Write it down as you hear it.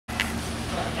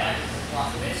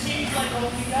It seems like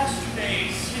only yesterday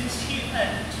since he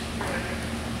went.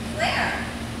 Where?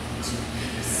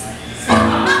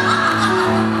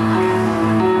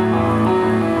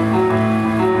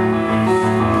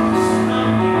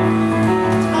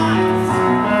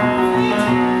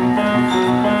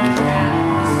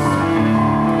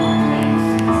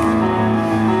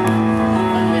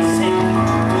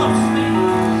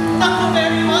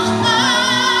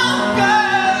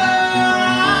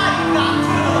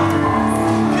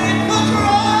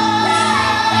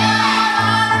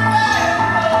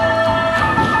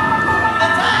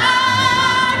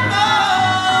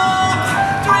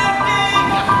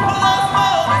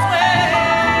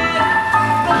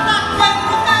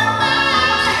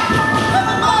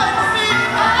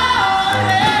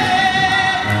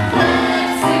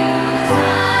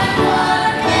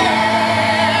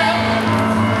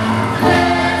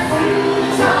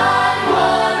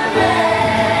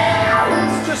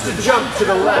 Jump to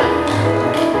the left.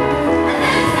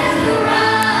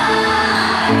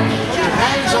 Put your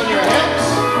hands on your hips.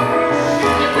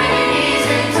 Bring your knees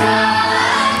in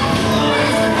tight.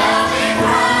 Raise the pelvic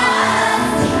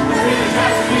thrust. The rhythm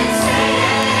has been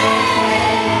staying.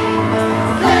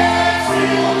 Let's do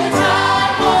the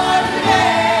time warp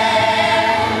again.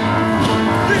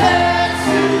 Let's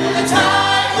do the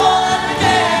time warp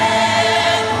again.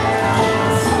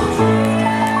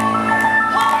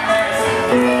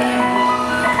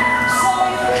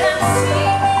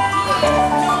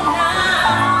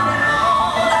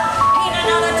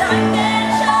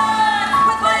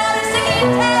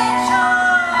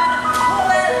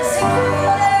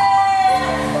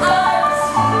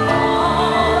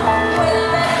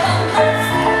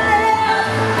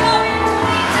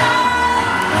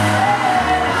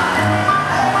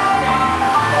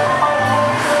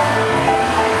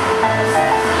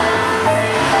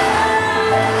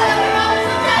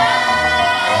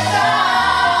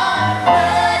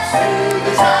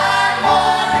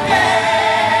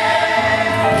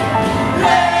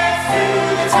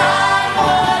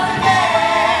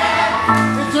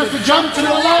 Jump to the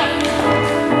left.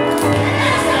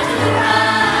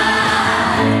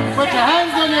 Put your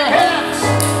hands on your hips.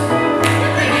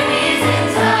 Bring your knees in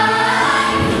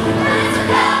tight. Raise the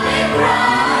pelvic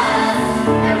thrust.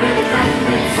 And really try to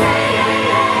bring straight.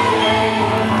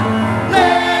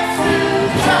 Let's do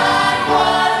the time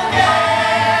warp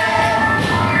again.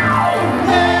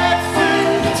 Let's do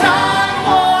the time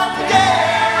warp again.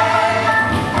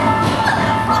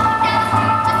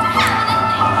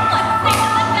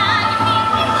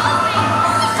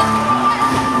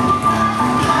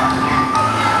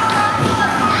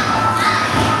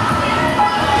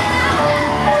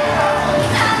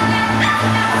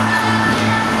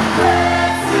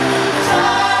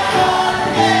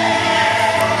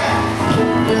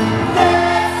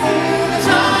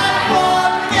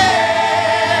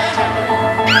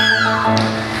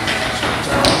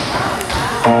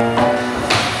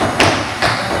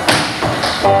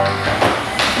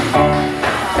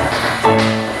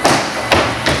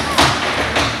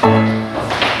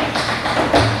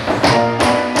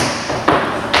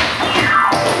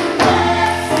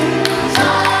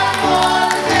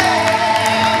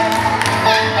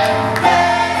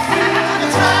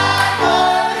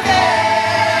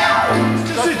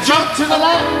 Jump to the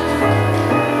left.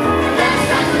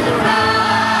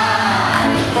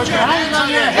 Put your hands on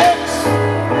your head.